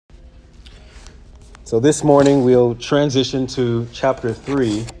So this morning we'll transition to chapter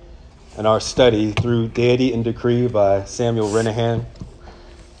 3 in our study through Deity and Decree by Samuel Renahan.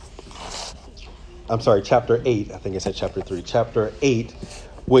 Chapter 8. I think I said chapter 3. Chapter 8,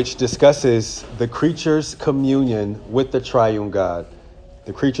 which discusses the creature's communion with the triune God.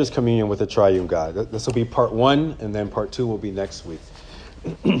 The creature's communion with the triune God. This will be part 1, and then part 2 will be next week.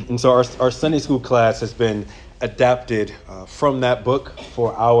 And so our Sunday school class has been adapted from that book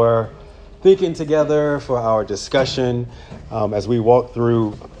for our thinking together, for our discussion, as we walk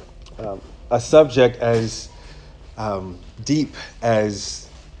through a subject as deep as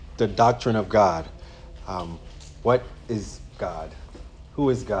the doctrine of God. What is God?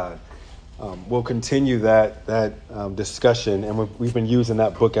 Who is God? We'll continue that discussion, and we've been using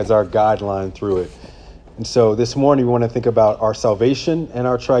that book as our guideline through it. And so this morning we want to think about our salvation and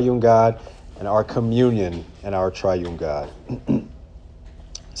our triune God, and our communion and our triune God.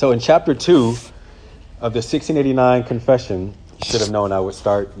 So in chapter 2 of the 1689 Confession, you should have known I would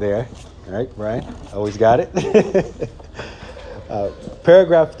start there. All right, Brian? Always got it.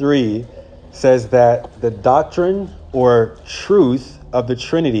 Paragraph 3 says that the doctrine or truth of the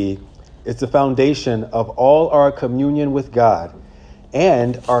Trinity is the foundation of all our communion with God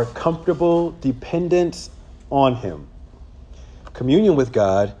and our comfortable dependence on Him. Communion with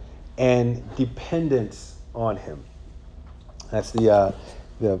God and dependence on Him. That's the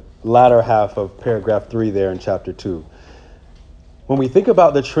latter half of paragraph 3 there in chapter 2. When we think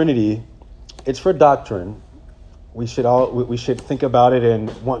about the Trinity, it's for doctrine. We should think about it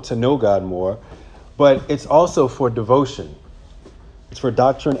and want to know God more, but it's also for devotion. It's for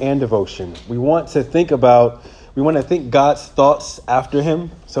doctrine and devotion. We want to think God's thoughts after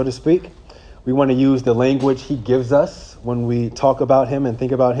Him, so to speak. We want to use the language He gives us when we talk about Him and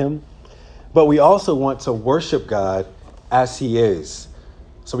think about Him. But we also want to worship God as He is.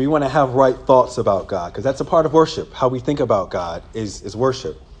 So we want to have right thoughts about God, because that's a part of worship. How we think about God is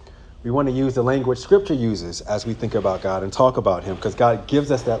worship. We want to use the language Scripture uses as we think about God and talk about Him, because God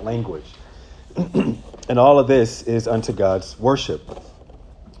gives us that language. And all of this is unto God's worship.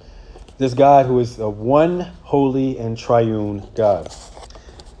 This God who is a one, holy, and triune God.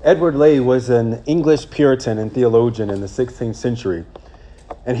 Edward Lay was an English Puritan and theologian in the 16th century.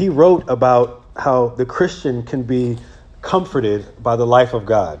 And he wrote about how the Christian can be comforted by the life of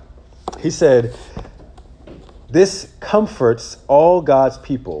God. He said, "This comforts all God's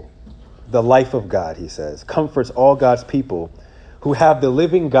people." The life of God, he says, comforts all God's people who have the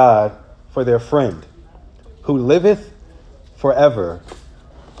living God for their friend, who liveth forever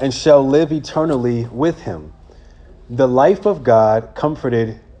and shall live eternally with Him. The life of God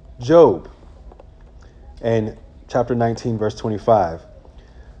comforted Job. And chapter 19, verse 25.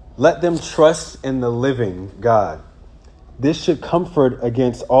 Let them trust in the living God. This should comfort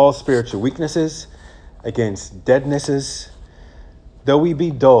against all spiritual weaknesses, against deadnesses. Though we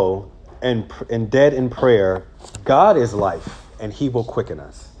be dull and dead in prayer, God is life, and He will quicken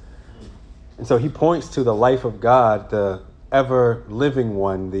us. And so he points to the life of God, the ever-living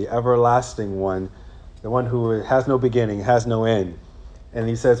one, the everlasting one, the one who has no beginning, has no end. And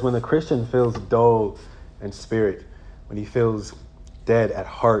he says when the Christian feels dull in spirit, when he feels dead at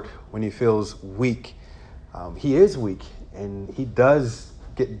heart, when he feels weak, he is weak, and he does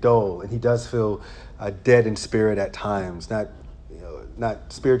get dull, and he does feel dead in spirit at times, not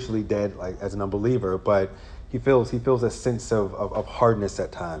spiritually dead like as an unbeliever, but he feels a sense of hardness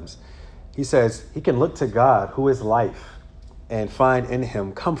at times. He says he can look to God, who is life, and find in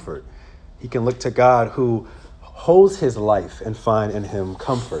Him comfort. He can look to God, who holds his life, and find in Him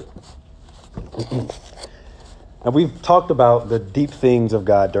comfort. And we've talked about the deep things of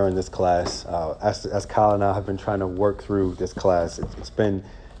God during this class. As Kyle and I have been trying to work through this class, it's been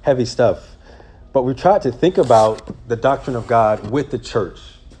heavy stuff. But we've tried to think about the doctrine of God with the church.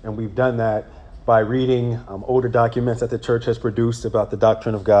 And we've done that by reading older documents that the church has produced about the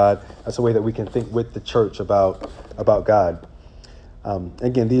doctrine of God. That's a way that we can think with the church about God.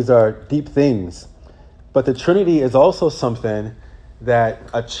 Again, these are deep things. But the Trinity is also something that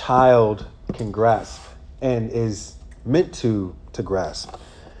a child can grasp and is meant to grasp.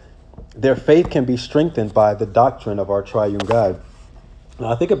 Their faith can be strengthened by the doctrine of our triune God. Now,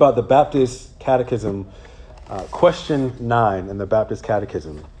 I think about the Baptist Catechism, question 9 in the Baptist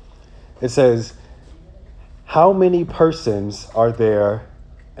Catechism. It says, how many persons are there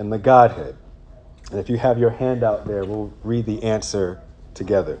in the Godhead? And if you have your hand out there, we'll read the answer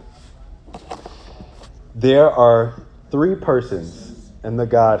together. There are 3 persons in the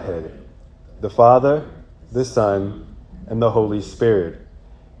Godhead, the Father, the Son, and the Holy Spirit.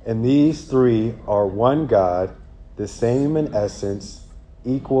 And these 3 are one God, the same in essence,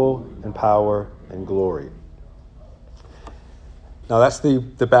 equal in power and glory. Now that's the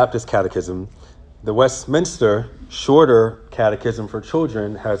Baptist Catechism. The Westminster Shorter Catechism for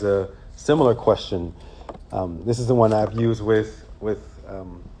Children has a similar question. This is the one I've used with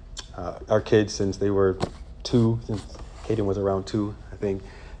our kids since they were 2, since Kaden was around 2, I think,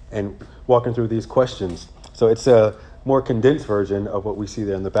 and walking through these questions. So it's a more condensed version of what we see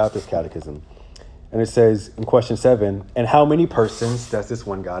there in the Baptist Catechism. And it says in question 7, "In how many persons does this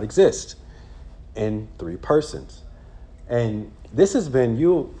one God exist?" In 3 persons. And this has been,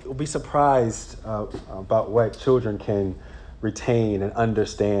 you'll be surprised about what children can retain and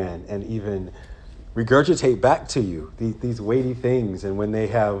understand and even regurgitate back to you, these weighty things. And when they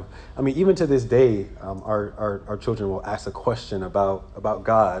have, even to this day, our children will ask a question about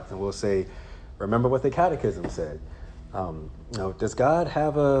God, and we'll say, remember what the Catechism said. Does God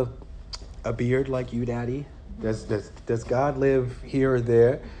have a beard like you, Daddy? Does God live here or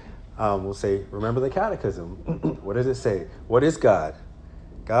there? We'll say, remember the Catechism. What does it say? What is God?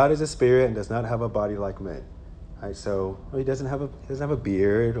 God is a spirit and does not have a body like men. Right? So he doesn't have a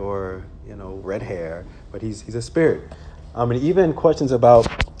beard or red hair, but he's a spirit. And even questions about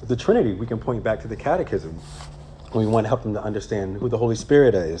the Trinity, we can point back to the Catechism. We want to help them to understand who the Holy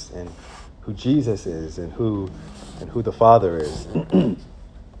Spirit is and who Jesus is and who the Father is.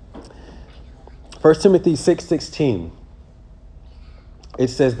 1 Timothy 6:16. It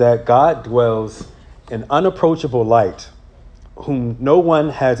says that God dwells in unapproachable light, whom no one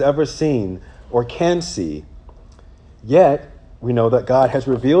has ever seen or can see. Yet we know that God has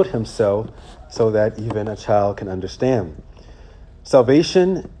revealed himself so that even a child can understand.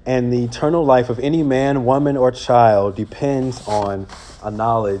 Salvation and the eternal life of any man, woman, or child depends on a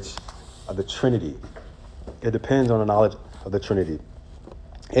knowledge of the Trinity. It depends on a knowledge of the Trinity.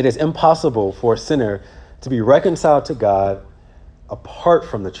 It is impossible for a sinner to be reconciled to God apart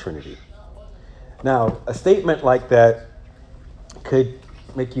from the Trinity. Now, a statement like that could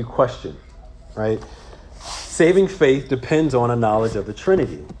make you question, right? Saving faith depends on a knowledge of the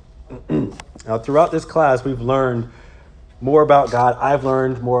Trinity. Now, throughout this class, we've learned more about God. I've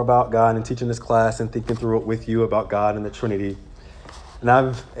learned more about God in teaching this class and thinking through it with you about God and the Trinity.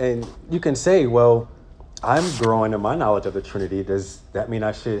 And you can say, well, I'm growing in my knowledge of the Trinity. Does that mean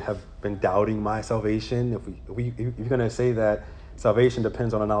I should have been doubting my salvation? If you're going to say that salvation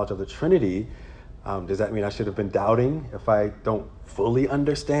depends on a knowledge of the Trinity, does that mean I should have been doubting if I don't fully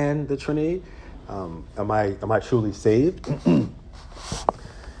understand the Trinity? Am I truly saved?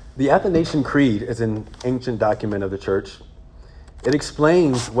 The Athanasian Creed is an ancient document of the church. It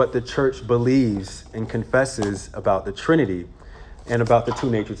explains what the church believes and confesses about the Trinity and about the 2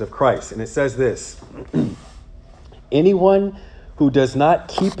 natures of Christ. And it says this: anyone who does not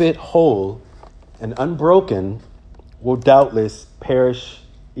keep it whole and unbroken will doubtless perish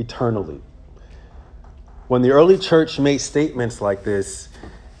eternally. When the early church made statements like this,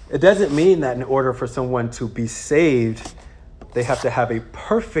 it doesn't mean that in order for someone to be saved, they have to have a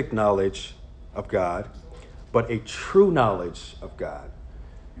perfect knowledge of God, but a true knowledge of God.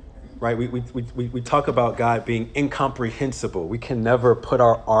 Right? We talk about God being incomprehensible. We can never put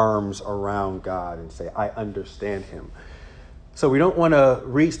our arms around God and say, I understand him. So we don't want to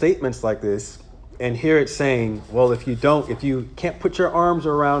read statements like this and hear it saying, well, if you can't put your arms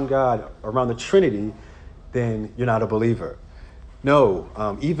around God, around the Trinity, then you're not a believer.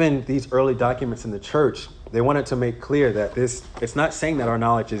 No, even these early documents in the church, they wanted to make clear that it's not saying that our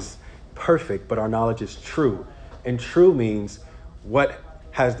knowledge is perfect, but our knowledge is true. And true means, what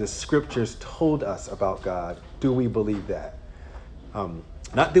has the scriptures told us about God? Do we believe that?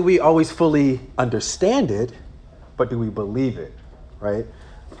 Not do we always fully understand it, but do we believe it, right?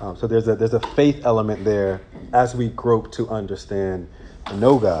 So there's a faith element there as we grope to understand and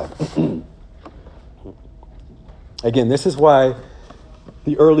know God. Again, this is why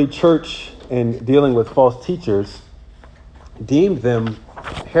the early church, in dealing with false teachers, deemed them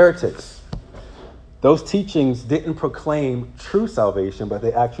heretics. Those teachings didn't proclaim true salvation, but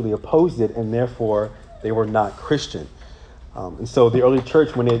they actually opposed it, and therefore they were not Christian. And so the early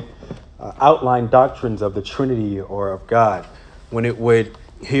church, when it outlined doctrines of the Trinity or of God, when it would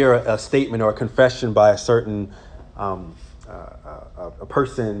hear a statement or a confession by a certain a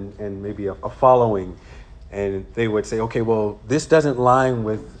person and maybe a following, and they would say, okay, well, this doesn't align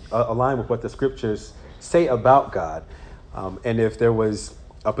with what the scriptures say about God. And if there was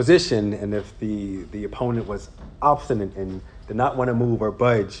opposition, and if the opponent was obstinate and did not want to move or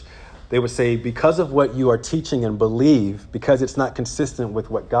budge, they would say, because of what you are teaching and believe, because it's not consistent with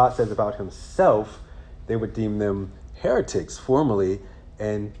what God says about himself, they would deem them heretics formally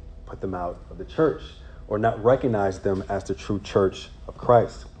and put them out of the church, or not recognize them as the true church of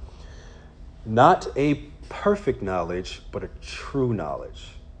Christ. Not a perfect knowledge, but a true knowledge.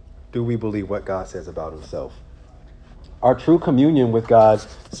 Do we believe what God says about himself? Our true communion with God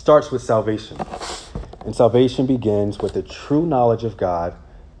starts with salvation. And salvation begins with the true knowledge of God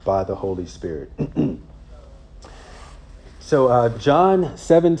by the Holy Spirit. So John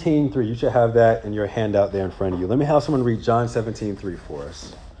 17:3, you should have that in your handout there in front of you. Let me have someone read John 17:3 for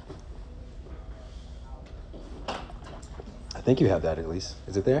us. I think you have that at least.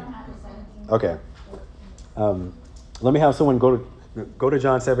 Is it there? Okay. Let me have someone go to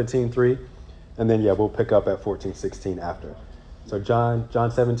John 17:3, and then we'll pick up at 14:16 after. So John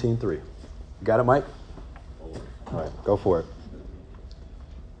 17:3. You got it, Mike? All right, go for it.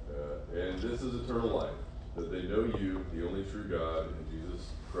 And this is eternal life, that they know you, the only true God, and Jesus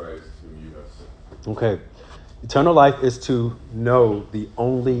Christ, whom you have sent. Okay. Eternal life is to know the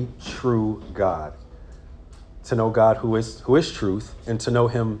only true God. To know God who is truth, and to know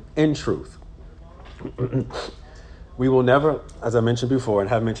him in truth. We will never, as I mentioned before and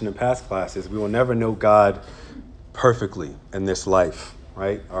have mentioned in past classes, we will never know God perfectly in this life,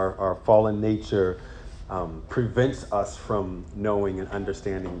 right? Our fallen nature prevents us from knowing and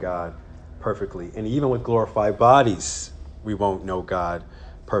understanding God perfectly. And even with glorified bodies, we won't know God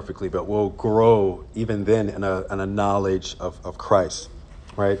perfectly, but we'll grow even then in a knowledge of Christ,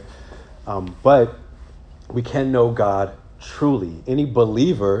 right? But we can know God truly. Any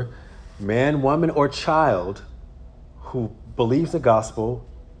believer, man, woman, or child who believes the gospel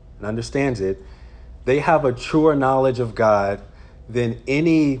and understands it, they have a truer knowledge of God than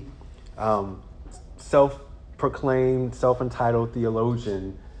any self-proclaimed, self-entitled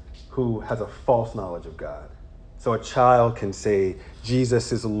theologian who has a false knowledge of God. So a child can say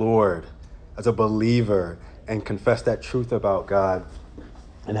Jesus is Lord as a believer and confess that truth about God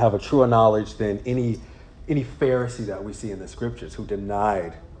and have a truer knowledge than any Pharisee that we see in the scriptures who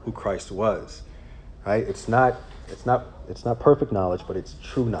denied who Christ was. Right? It's not perfect knowledge, but it's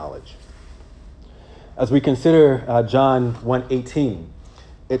true knowledge. As we consider John 1:18,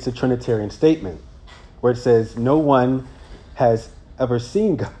 it's a Trinitarian statement where it says, "No one has ever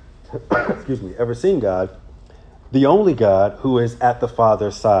seen God, ever seen God, the only God who is at the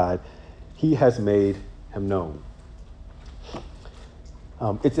Father's side. He has made him known."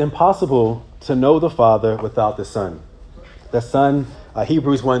 It's impossible to know the Father without the Son. The Son,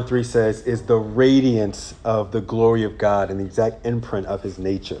 Hebrews 1:3 says, is the radiance of the glory of God and the exact imprint of his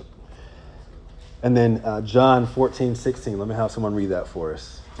nature. And then John 14:16, let me have someone read that for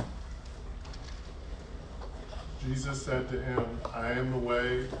us. Jesus said to him, "I am the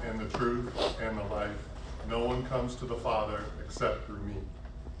way and the truth and the life. No one comes to the Father except through me."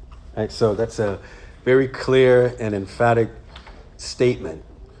 All right, so that's a very clear and emphatic statement.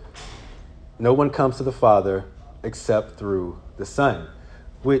 No one comes to the Father except through the Son,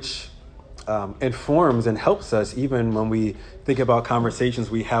 which informs and helps us even when we think about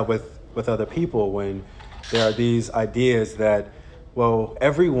conversations we have with other people, when there are these ideas that, well,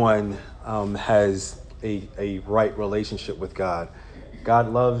 everyone has a right relationship with God.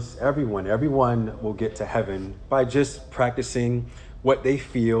 God loves everyone. Everyone will get to heaven by just practicing what they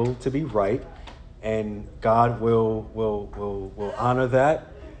feel to be right, and God will honor that,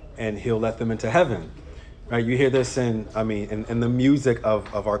 and he'll let them into heaven. Right? You hear this in the music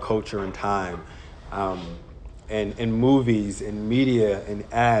of our culture and time, and in movies, in media, in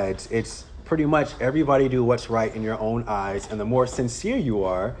ads. It's pretty much everybody do what's right in your own eyes, and the more sincere you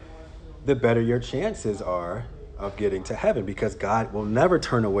are, the better your chances are of getting to heaven, because God will never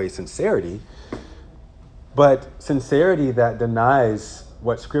turn away sincerity. But sincerity that denies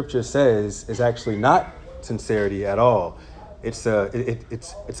what Scripture says is actually not sincerity at all. It's a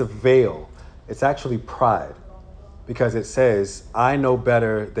veil. It's actually pride, because it says, "I know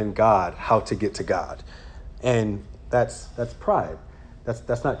better than God how to get to God," and that's pride.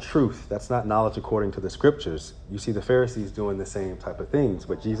 That's not truth. That's not knowledge according to the Scriptures. You see the Pharisees doing the same type of things,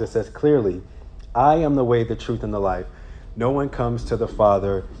 but Jesus says clearly, "I am the way, the truth, and the life. No one comes to the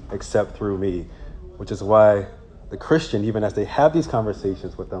Father except through me," which is why the Christian, even as they have these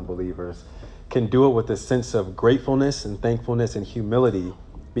conversations with unbelievers, can do it with a sense of gratefulness and thankfulness and humility,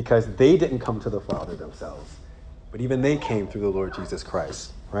 because they didn't come to the Father themselves, but even they came through the Lord Jesus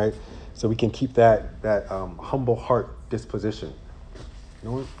Christ, right? So we can keep that humble heart disposition. You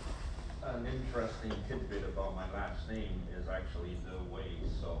know what? An interesting tidbit about my last name is actually the way.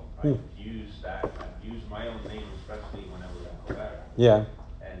 So I've used my own name, especially when I was at Quebec. Yeah.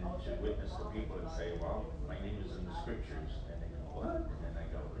 And to witness to people and say, "Well, my name is in the scriptures," and they go, "What?" And then I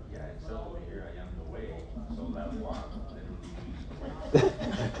go, "Yeah, it says over here, I am the way." So that's why I literally use the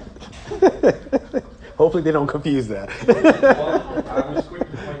way. Hopefully they don't confuse that. Well, I was quick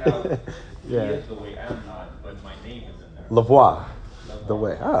to point out, he Yeah. is the way, I'm not, but my name is in there. Lavoie, the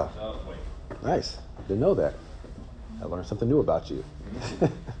way. Oh, The way. nice. Didn't know that. I learned something new about you.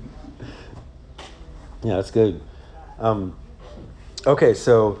 Yeah, that's good. Okay,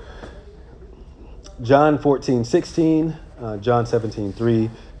 so John 14:16, John 17:3,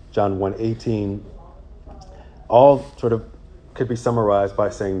 John 1:18, all sort of could be summarized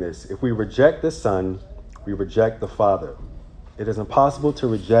by saying this: if we reject the Son, we reject the Father. It is impossible to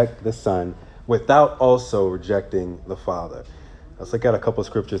reject the Son without also rejecting the Father. Let's look at a couple of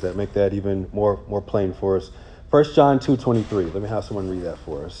scriptures that make that even more plain for us. 1 John 2:23. Let me have someone read that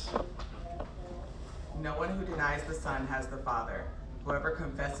for us. No one who denies the Son has the Father. Whoever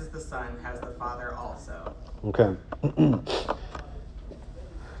confesses the Son has the Father also. Okay.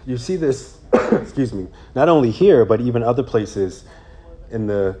 You see this, excuse me, not only here, but even other places in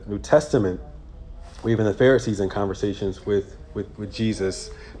the New Testament, where even the Pharisees in conversations with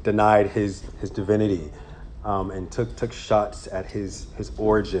Jesus denied his divinity, and took shots at his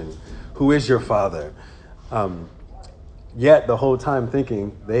origin. Who is your father? Yet the whole time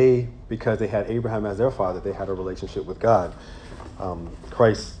thinking because they had Abraham as their father, they had a relationship with God.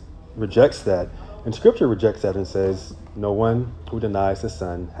 Christ rejects that, and Scripture rejects that and says, no one who denies the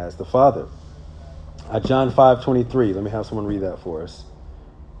Son has the Father. John 5:23. Let me have someone read that for us.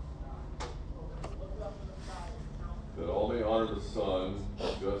 That all may honor the Son,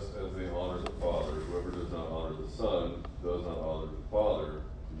 just as they honor the Father. Whoever does not honor the Son does not honor the Father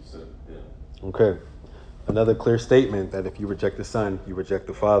who sent him. Okay. Another clear statement that if you reject the Son, you reject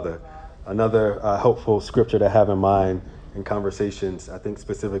the Father. Another helpful scripture to have in mind in conversations, I think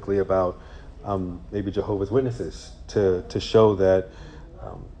specifically about maybe Jehovah's Witnesses, to show that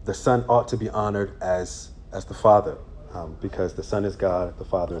the Son ought to be honored as the Father, because the Son is God, the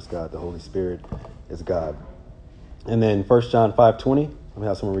Father is God, the Holy Spirit is God. And then 1 John 5:20. Let me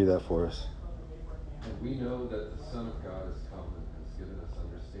have someone read that for us. And we know that the Son of God has come and has given us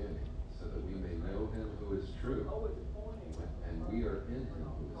understanding, so that we may know him who is true. And we are in him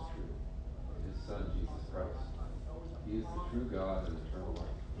who is true, in his Son, Jesus Christ. He is the true God and eternal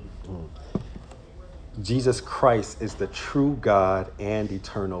life. Jesus Christ is the true God and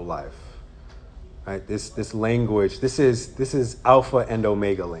eternal life. Right? This language, this is Alpha and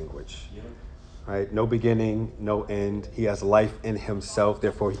Omega language. Right? No beginning, no end. He has life in himself,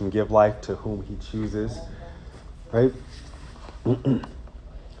 therefore he can give life to whom he chooses. Right?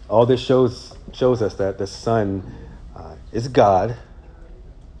 All this shows us that the Son is God,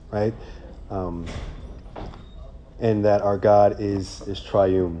 right? And that our God is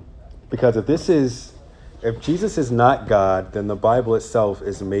triune. Because if Jesus is not God, then the Bible itself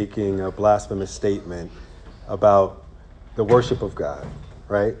is making a blasphemous statement about the worship of God,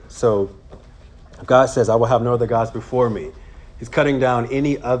 right? So God says, I will have no other gods before me. He's cutting down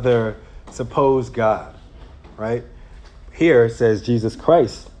any other supposed God, right? Here it says Jesus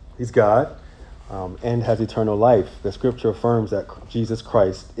Christ, he's God, and has eternal life. The scripture affirms that Jesus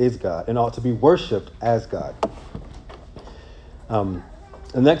Christ is God and ought to be worshipped as God.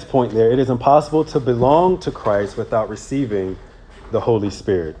 The next point there, it is impossible to belong to Christ without receiving the Holy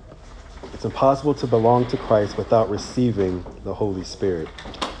Spirit. It's impossible to belong to Christ without receiving the Holy Spirit.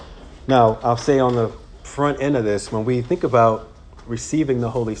 Now, I'll say on the front end of this, when we think about receiving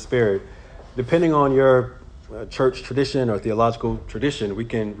the Holy Spirit, depending on your church tradition or theological tradition, we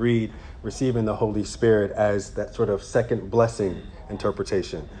can read receiving the Holy Spirit as that sort of second blessing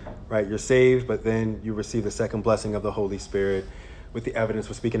interpretation, right? You're saved, but then you receive the second blessing of the Holy Spirit with the evidence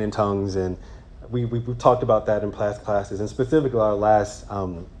for speaking in tongues. And we've talked about that in past classes, and specifically our last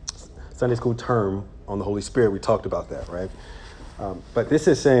Sunday school term on the Holy Spirit, we talked about that, right? But this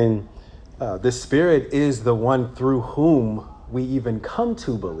is saying the Spirit is the one through whom we even come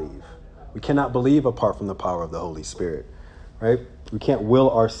to believe. We cannot believe apart from the power of the Holy Spirit, right? We can't will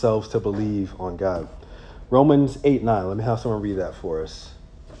ourselves to believe on God. Romans 8:9. Let me have someone read that for us.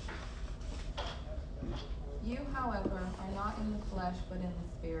 You, however, are not in the flesh, but in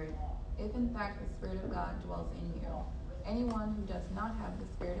the Spirit, if in fact the Spirit of God dwells in you. Anyone who does not have the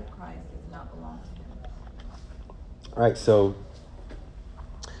Spirit of Christ does not belong to him. All right, so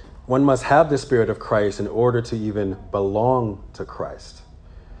one must have the Spirit of Christ in order to even belong to Christ.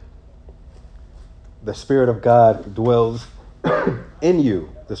 The Spirit of God dwells in you,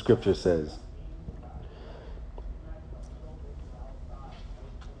 the scripture says.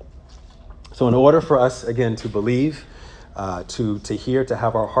 So in order for us, again, to believe, to hear, to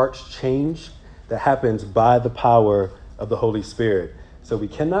have our hearts changed, that happens by the power of the Holy Spirit. So we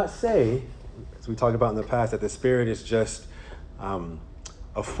cannot say, as we talked about in the past, that the Spirit is just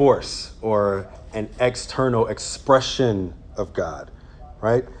a force or an external expression of God,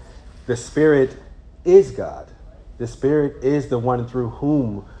 right? The Spirit is God. The Spirit is the one through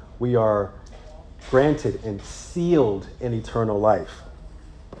whom we are granted and sealed in eternal life.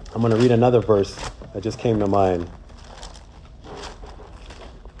 I'm going to read another verse that just came to mind.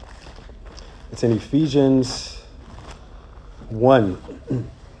 It's in Ephesians 1.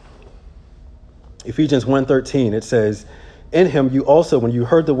 Ephesians 1:13. It says, "In him you also, when you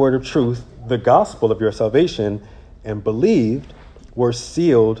heard the word of truth, the gospel of your salvation, and believed, were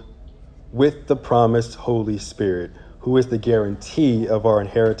sealed with the promised Holy Spirit, who is the guarantee of our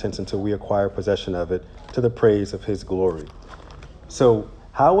inheritance until we acquire possession of it, to the praise of his glory." So,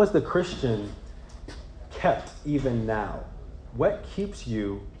 how was the Christian kept even now? What keeps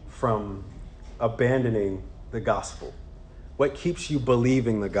you from abandoning the gospel? What keeps you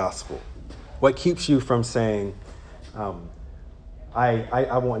believing the gospel? What keeps you from saying,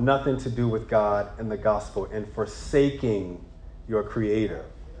 I want nothing to do with God and the gospel, and forsaking your creator?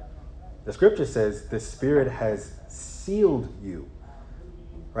 The scripture says the Spirit has sealed you,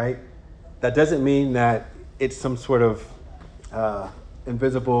 right? That doesn't mean that it's some sort of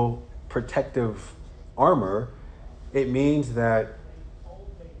invisible protective armor. It means that,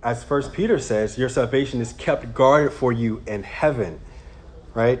 as 1 Peter says, your salvation is kept guarded for you in heaven,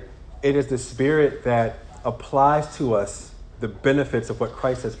 right? It is the Spirit that applies to us the benefits of what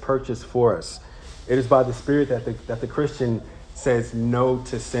Christ has purchased for us. It is by the Spirit that the Christian says no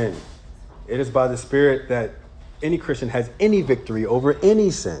to sin. It is by the Spirit that any Christian has any victory over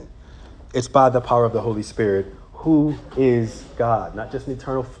any sin. It's by the power of the Holy Spirit, who is God, not just an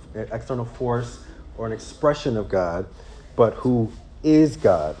external force or an expression of God, but who is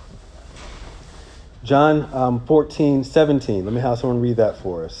God. John 14:17. Let me have someone read that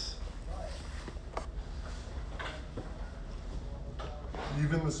for us.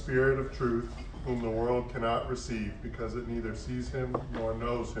 Even the Spirit of truth, whom the world cannot receive, because it neither sees him nor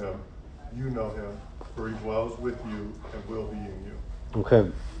knows him. You know him, for he dwells with you and will be in you.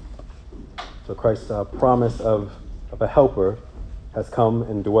 Okay. So Christ's promise of a helper has come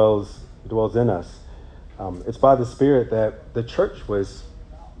and dwells in us. It's by the Spirit that the church was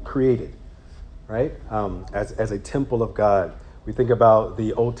created, right? As a temple of God. We think about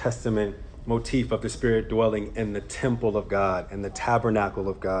the Old Testament motif of the Spirit dwelling in the temple of God and the tabernacle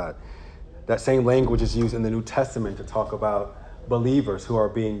of God. That same language is used in the New Testament to talk about believers who are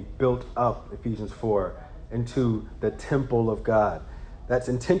being built up, Ephesians 4, into the temple of God. That's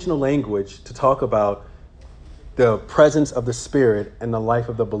intentional language to talk about the presence of the Spirit in the life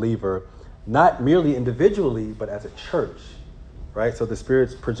of the believer, not merely individually, but as a church, right? So the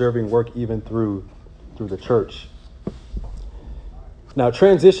Spirit's preserving work even through the church. Now,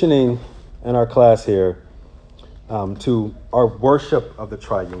 transitioning in our class here to our worship of the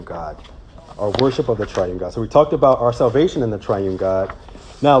triune God. Our worship of the triune God. So we talked about our salvation in the triune God.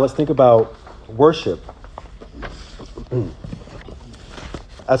 Now let's think about worship.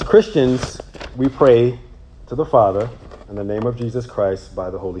 As Christians, we pray to the Father in the name of Jesus Christ by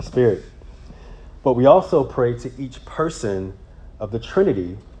the Holy Spirit. But we also pray to each person of the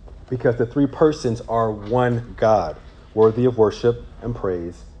Trinity, because the three persons are one God, worthy of worship and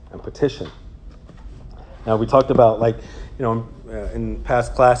praise and petition. Now, we talked about, in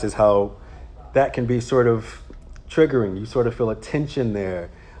past classes, how that can be sort of triggering. You sort of feel a tension there.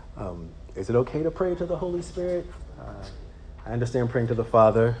 Is it okay to pray to the Holy Spirit? I understand praying to the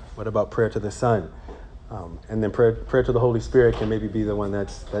Father. What about prayer to the Son? And then prayer to the Holy Spirit can maybe be the one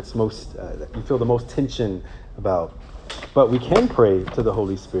that's most, that you feel the most tension about. But we can pray to the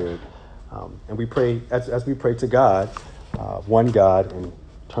Holy Spirit. And we pray, as we pray to God, one God, and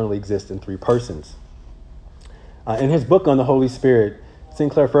eternally exists in three persons. In his book on the Holy Spirit,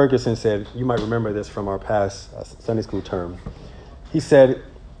 Sinclair Ferguson said, you might remember this from our past Sunday school term. He said,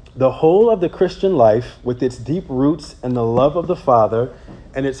 the whole of the Christian life, with its deep roots in the love of the Father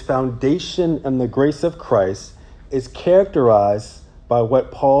and its foundation in the grace of Christ, is characterized by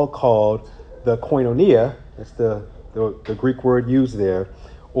what Paul called the koinonia, that's the Greek word used there,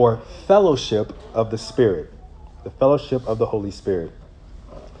 or fellowship of the Spirit, the fellowship of the Holy Spirit.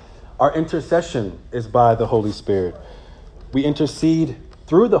 Our intercession is by the Holy Spirit. We intercede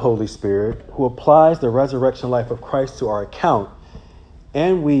through the Holy Spirit, who applies the resurrection life of Christ to our account,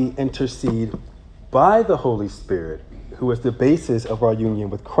 and we intercede by the Holy Spirit, who is the basis of our union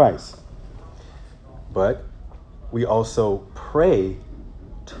with Christ. But we also pray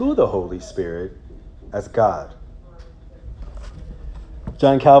to the Holy Spirit as God.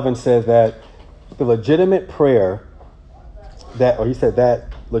 John Calvin said that the legitimate prayer, that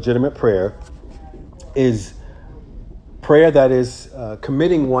legitimate prayer is prayer that is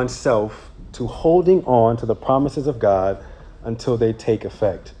committing oneself to holding on to the promises of God until they take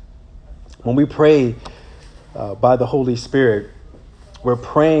effect. When we pray by the Holy Spirit, we're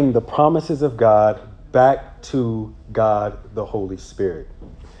praying the promises of God back to God, the Holy Spirit.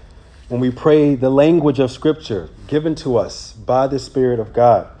 When we pray the language of Scripture given to us by the Spirit of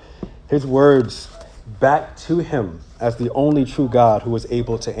God, his words back to him as the only true God who is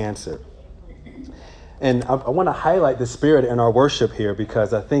able to answer. And I want to highlight the Spirit in our worship here,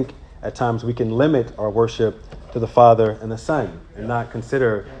 because I think at times we can limit our worship to the Father and the Son and not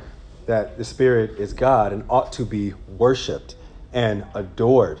consider that the Spirit is God and ought to be worshiped and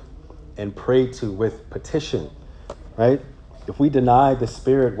adored and prayed to with petition, right? If we deny the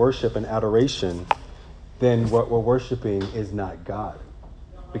Spirit worship and adoration, then what we're worshiping is not God,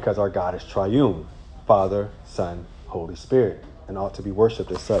 because our God is triune, Father, Son, Holy Spirit, and ought to be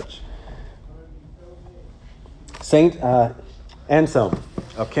worshiped as such. Saint Anselm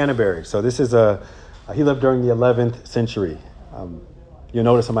of Canterbury. So this is he lived during the 11th century. You'll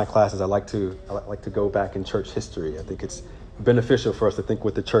notice in my classes I like to go back in church history. I think it's beneficial for us to think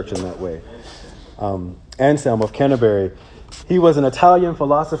with the church in that way. Anselm of Canterbury, he was an Italian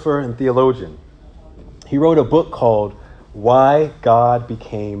philosopher and theologian. He wrote a book called Why God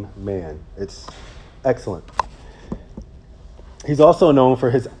Became Man. It's excellent. He's also known for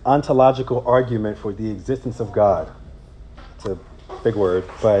his ontological argument for the existence of God. It's a big word,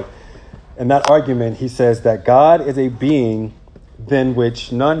 but in that argument, he says that God is a being than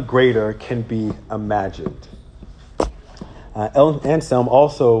which none greater can be imagined. Anselm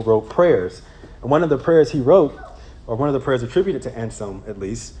also wrote prayers. And one of the prayers he wrote, or one of the prayers attributed to Anselm at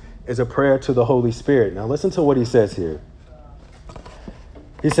least, is a prayer to the Holy Spirit. Now listen to what he says here.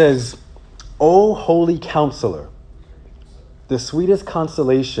 He says, "O Holy Counselor, the sweetest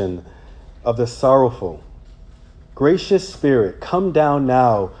consolation of the sorrowful, gracious Spirit, come down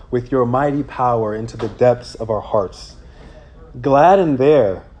now with your mighty power into the depths of our hearts. Gladden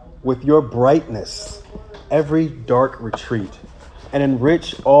there with your brightness every dark retreat, and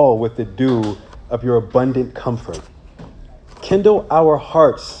enrich all with the dew of your abundant comfort. Kindle our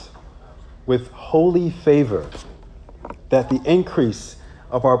hearts with holy favor, that the increase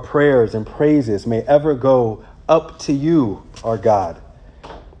of our prayers and praises may ever go up to you, our God.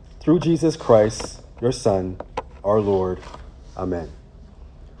 Through Jesus Christ, your Son, our Lord. Amen."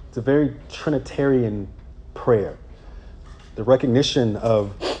 It's a very Trinitarian prayer. The recognition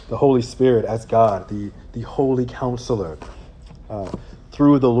of the Holy Spirit as God, the Holy Counselor,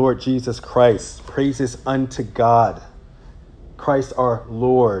 through the Lord Jesus Christ, praises unto God, Christ our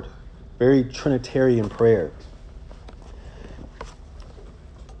Lord. Very Trinitarian prayer.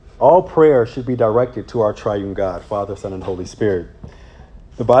 All prayer should be directed to our triune God, Father, Son, and Holy Spirit.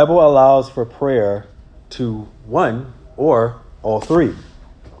 The Bible allows for prayer to one or all three.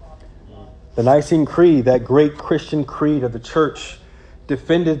 The Nicene Creed, that great Christian creed of the church,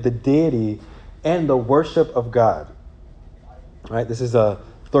 defended the deity and the worship of God. Right? This is a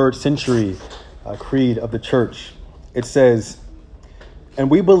 3rd century creed of the church. It says, "And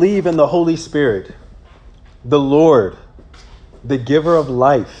we believe in the Holy Spirit, the Lord, the giver of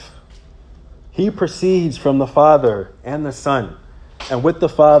life. He proceeds from the Father and the Son, and with the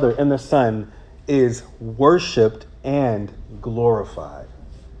Father and the Son is worshipped and glorified."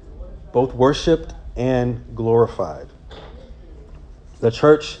 Both worshipped and glorified. The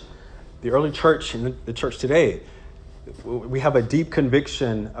church, the early church and the church today, we have a deep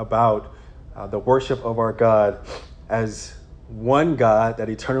conviction about the worship of our God as one God that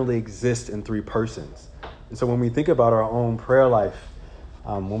eternally exists in 3 persons. And so when we think about our own prayer life,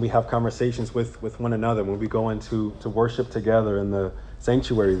 when we have conversations with one another, when we go into to worship together in the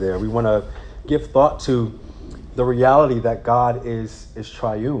sanctuary there, we want to give thought to the reality that God is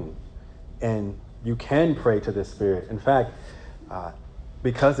triune. And you can pray to the Spirit. In fact,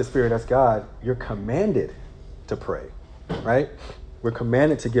 because the Spirit is God, you're commanded to pray, right? We're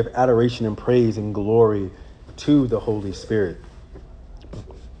commanded to give adoration and praise and glory to the Holy Spirit.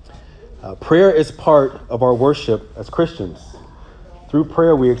 Prayer is part of our worship as Christians. Through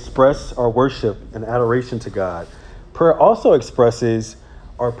prayer, we express our worship and adoration to God. Prayer also expresses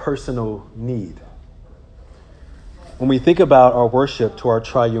our personal need. When we think about our worship to our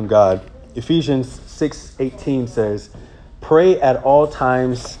triune God, Ephesians 6:18 says, "Pray at all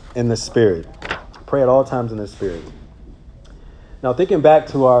times in the Spirit." Pray at all times in the Spirit. Now, thinking back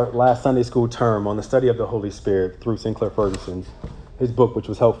to our last Sunday school term on the study of the Holy Spirit through Sinclair Ferguson, his book, which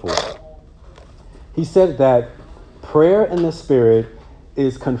was helpful, he said that prayer in the Spirit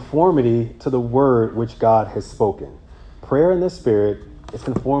is conformity to the word which God has spoken. Prayer in the Spirit is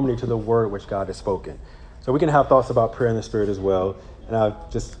conformity to the word which God has spoken. So we can have thoughts about prayer in the Spirit as well. And I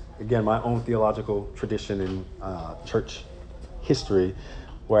just, again, my own theological tradition in church history,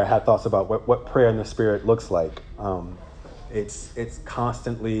 where I had thoughts about what prayer in the Spirit looks like. It's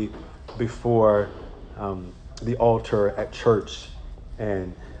constantly before the altar at church,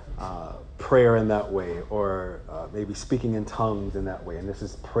 and prayer in that way, or maybe speaking in tongues in that way. And this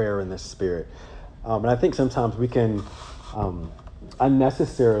is prayer in the Spirit. And I think sometimes we can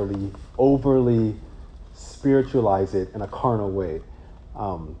unnecessarily, overly spiritualize it in a carnal way.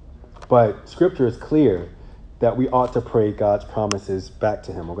 But Scripture is clear that we ought to pray God's promises back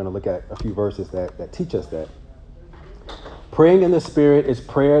to him. We're going to look at a few verses that teach us that. Praying in the Spirit is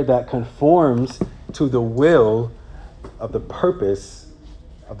prayer that conforms to the will of the purpose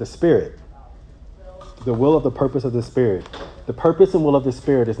of the Spirit. The will of the purpose of the Spirit. The purpose and will of the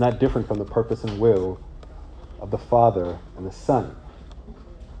Spirit is not different from the purpose and will of the Father and the Son.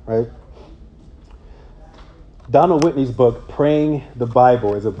 Right? Donald Whitney's book, Praying the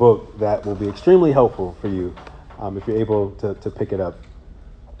Bible, is a book that will be extremely helpful for you if you're able to pick it up.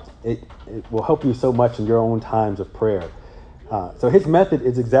 It will help you so much in your own times of prayer. So his method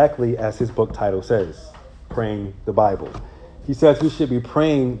is exactly as his book title says, Praying the Bible. He says we should be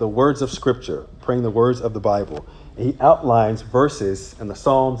praying the words of Scripture, praying the words of the Bible. And he outlines verses in the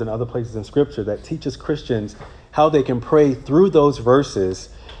Psalms and other places in Scripture that teaches Christians how they can pray through those verses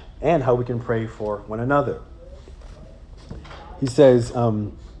and how we can pray for one another. He says,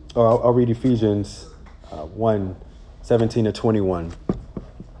 I'll read Ephesians 1:17-21.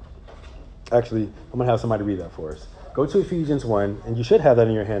 Actually, I'm going to have somebody read that for us. Go to Ephesians 1, and you should have that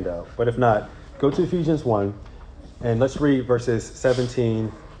in your handout. But if not, go to Ephesians 1, and let's read verses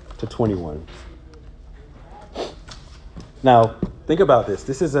 17-21. Now, think about this.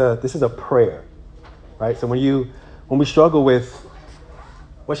 This is a prayer, right? So when we struggle with,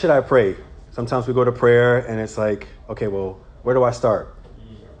 what should I pray? Sometimes we go to prayer, and it's like, okay, well, where do I start?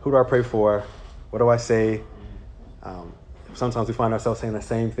 Who do I pray for? What do I say? Sometimes we find ourselves saying the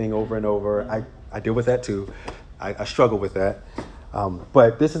same thing over and over. I deal with that too. I struggle with that.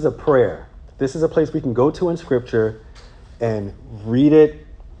 But this is a prayer. This is a place we can go to in Scripture and read it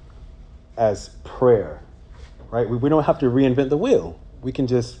as prayer, right? We don't have to reinvent the wheel. We can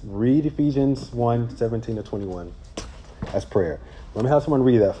just read Ephesians 1:17-21 as prayer. Let me have someone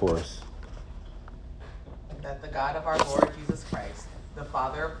read that for us. That the God of our Lord Jesus Christ, the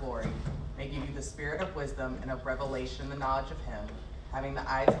Father of glory, may give you the spirit of wisdom and of revelation in the knowledge of him, having the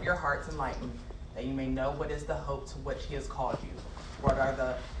eyes of your hearts enlightened, that you may know what is the hope to which he has called you, what are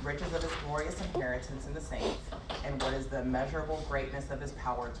the riches of his glorious inheritance in the saints, and what is the immeasurable greatness of his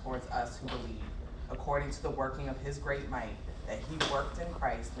power towards us who believe, according to the working of his great might, that he worked in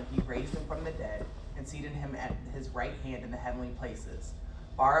Christ when he raised him from the dead and seated him at his right hand in the heavenly places,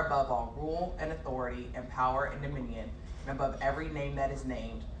 far above all rule and authority and power and dominion, and above every name that is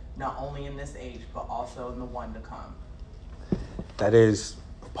named, not only in this age, but also in the one to come. That is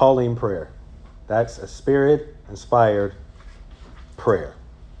Pauline prayer. That's a Spirit-inspired prayer,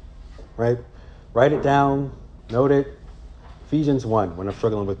 right? Write it down, note it. Ephesians 1, when I'm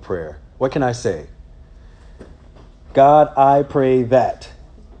struggling with prayer. What can I say? God, I pray that.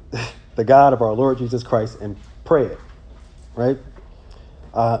 The God of our Lord Jesus Christ, and pray it, right?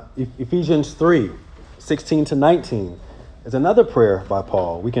 Ephesians 3:16-19 is another prayer by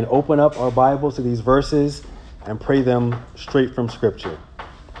Paul. We can open up our Bibles to these verses and pray them straight from Scripture.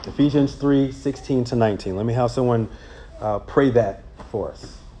 Ephesians 3:16-19. Let me have someone pray that for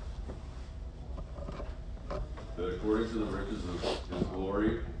us. That according to the riches of his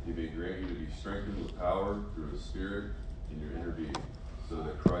glory, he may grant you to be strengthened with power through his Spirit in your inner being, so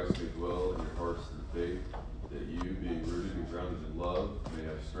that Christ may dwell in your hearts through faith, that you, being rooted and grounded in love, may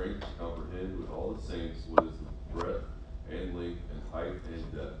have strength to comprehend with all the saints what is the breadth and length and height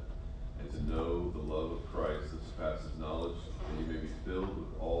and depth, and to know the love of Christ that surpasses knowledge, that you may be filled with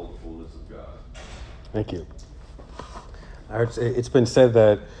all the fullness of God. Thank you. It's been said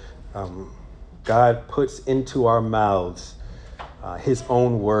that God puts into our mouths his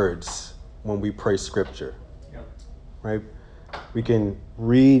own words when we pray Scripture. Yep. Right? We can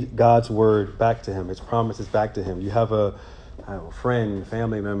read God's word back to him, his promises back to him. You have a friend,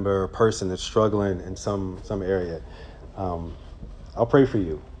 family member, person that's struggling in some area. I'll pray for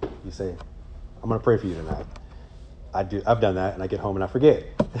you. You say, I'm going to pray for you tonight. I've done that, and I get home and I forget.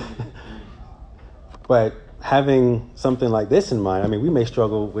 But having something like this in mind, I mean, we may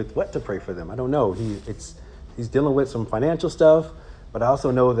struggle with what to pray for them. I don't know. He's dealing with some financial stuff, but I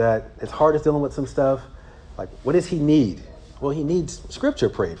also know that his heart is dealing with some stuff. Like, what does he need? Well, he needs Scripture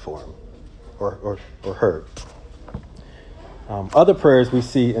prayed for him or heard. Other prayers we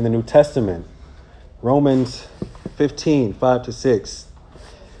see in the New Testament Romans 15, 5-6.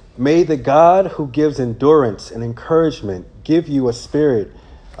 May the God who gives endurance and encouragement give you a spirit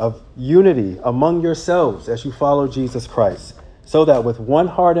of unity among yourselves as you follow Jesus Christ, so that with one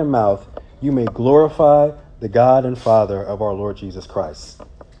heart and mouth you may glorify the God and Father of our Lord Jesus Christ.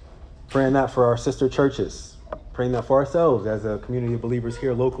 Praying that for our sister churches, praying that for ourselves as a community of believers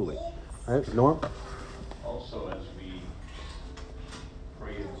here locally. All right, Norm? Also, as we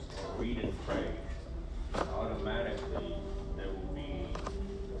pray or read and pray, automatically there will be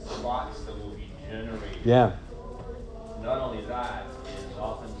thoughts that will be generated. Yeah. Not only that, is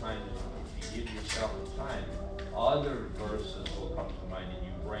oftentimes if you give yourself time, other verses will come to mind and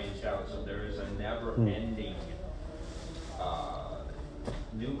you branch out. So there is a never-ending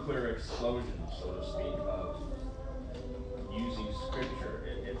nuclear explosion, so to speak, of using scripture.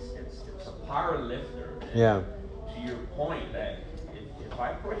 It's a power lifter. And Yeah. to your point, that if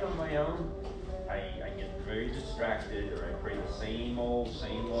I pray on my own, I get very distracted, or I pray the same old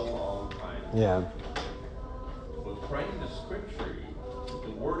all the time. Yeah. But praying the scripture,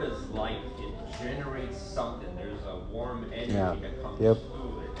 the word is life. It generates something. There's a warm energy that comes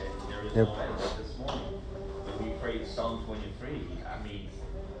through it. And there is no end. Like this morning, when we prayed Psalm 23, I mean,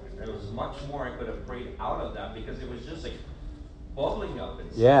 there was much more I could have prayed out of that, because it was just like bubbling up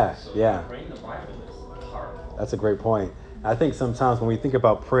inside. Yeah, so yeah. Praying the Bible is powerful. That's a great point. I think sometimes when we think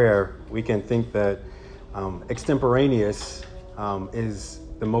about prayer, we can think that extemporaneous is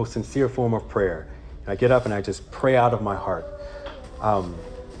the most sincere form of prayer. I get up and I just pray out of my heart.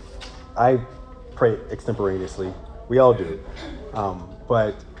 I pray extemporaneously. We all do.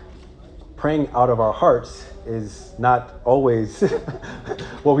 But praying out of our hearts is not always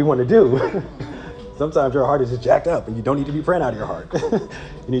what we want to do. Sometimes your heart is just jacked up and you don't need to be praying out of your heart.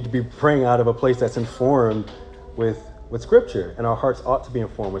 You need to be praying out of a place that's informed with Scripture, and our hearts ought to be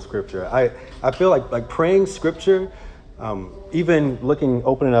informed with Scripture. I feel like praying Scripture, even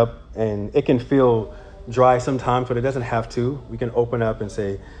opening up, and it can feel dry sometimes, but it doesn't have to. We can open up and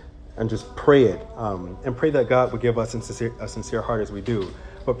say, and just pray it, and pray that God would give us a sincere heart as we do.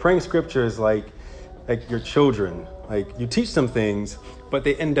 But praying Scripture is like your children. Like, you teach them things, but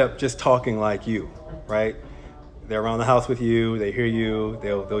they end up just talking like you, right? They're around the house with you, they hear you,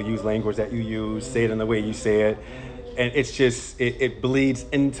 they'll use language that you use, say it in the way you say it. And it's just, it bleeds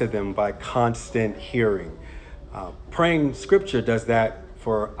into them by constant hearing. Praying Scripture does that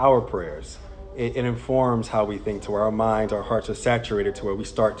for our prayers. It informs how we think, to where our minds, our hearts are saturated, to where we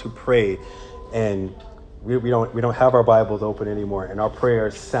start to pray, and we don't have our Bibles open anymore, and our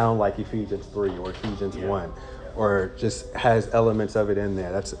prayers sound like Ephesians 3 or Ephesians 1, or just has elements of it in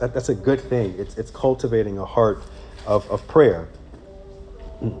there. That's a good thing. It's cultivating a heart of prayer.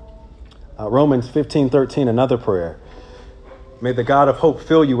 Romans 15:13, another prayer. May the God of hope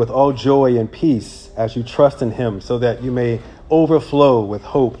fill you with all joy and peace as you trust in him, so that you may overflow with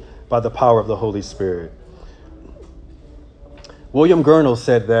hope by the power of the Holy Spirit. William Gurnall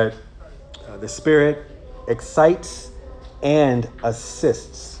said that the Spirit excites and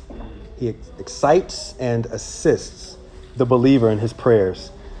assists. He excites and assists the believer in his prayers.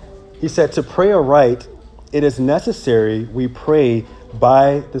 He said, to pray aright, it is necessary we pray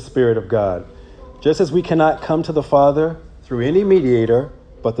by the Spirit of God. Just as we cannot come to the Father through any mediator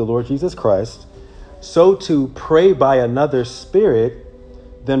but the Lord Jesus Christ, so to pray by another spirit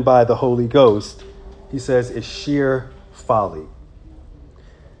than by the Holy Ghost, he says, is sheer folly.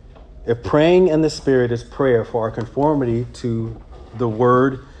 If praying in the Spirit is prayer for our conformity to the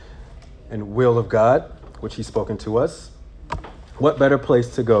Word and will of God, which he's spoken to us, what better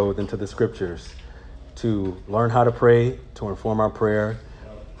place to go than to the Scriptures to learn how to pray, to inform our prayer,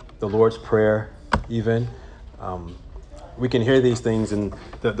 the Lord's Prayer even. We can hear these things, and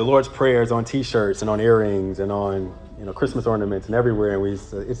the Lord's Prayer is on T-shirts and on earrings and on Christmas ornaments and everywhere, and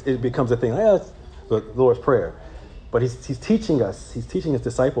it becomes a thing. It's the Lord's Prayer. But he's teaching his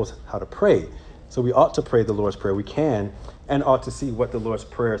disciples how to pray. So we ought to pray the Lord's Prayer. We can, and ought to see what the Lord's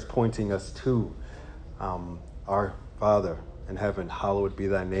Prayer is pointing us to. Our Father in heaven, hallowed be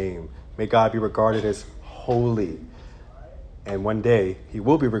thy name. May God be regarded as holy. And one day he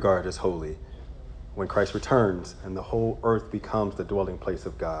will be regarded as holy. When Christ returns and the whole earth becomes the dwelling place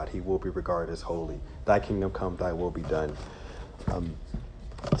of God, he will be regarded as holy. Thy kingdom come, thy will be done.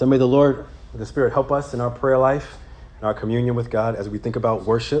 So may the Lord, the Spirit, help us in our prayer life, in our communion with God as we think about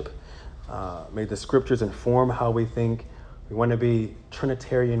worship. May the Scriptures inform how we think. We want to be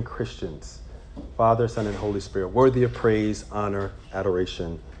Trinitarian Christians, Father, Son, and Holy Spirit, worthy of praise, honor,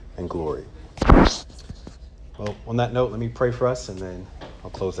 adoration, and glory. Well, on that note, let me pray for us, and then I'll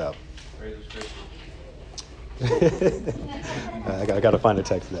close out. Pray the Scripture. I got to find a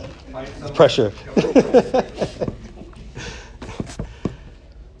text for that. It's pressure.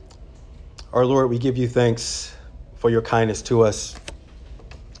 Our Lord, we give you thanks for your kindness to us.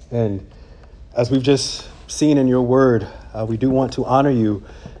 And as we've just seen in your word, we do want to honor you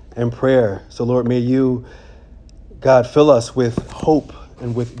in prayer. So, Lord, may you, God, fill us with hope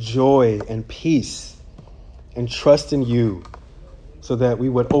and with joy and peace and trust in you so that we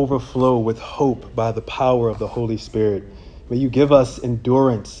would overflow with hope by the power of the Holy Spirit. May you give us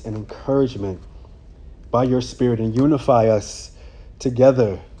endurance and encouragement by your Spirit and unify us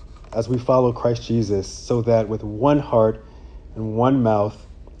together as we follow Christ Jesus so that with one heart and one mouth,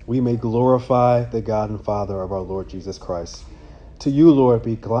 we may glorify the God and Father of our Lord Jesus Christ. To you, Lord,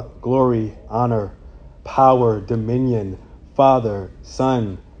 be glory, honor, power, dominion, Father,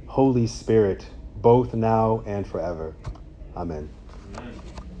 Son, Holy Spirit, both now and forever. Amen.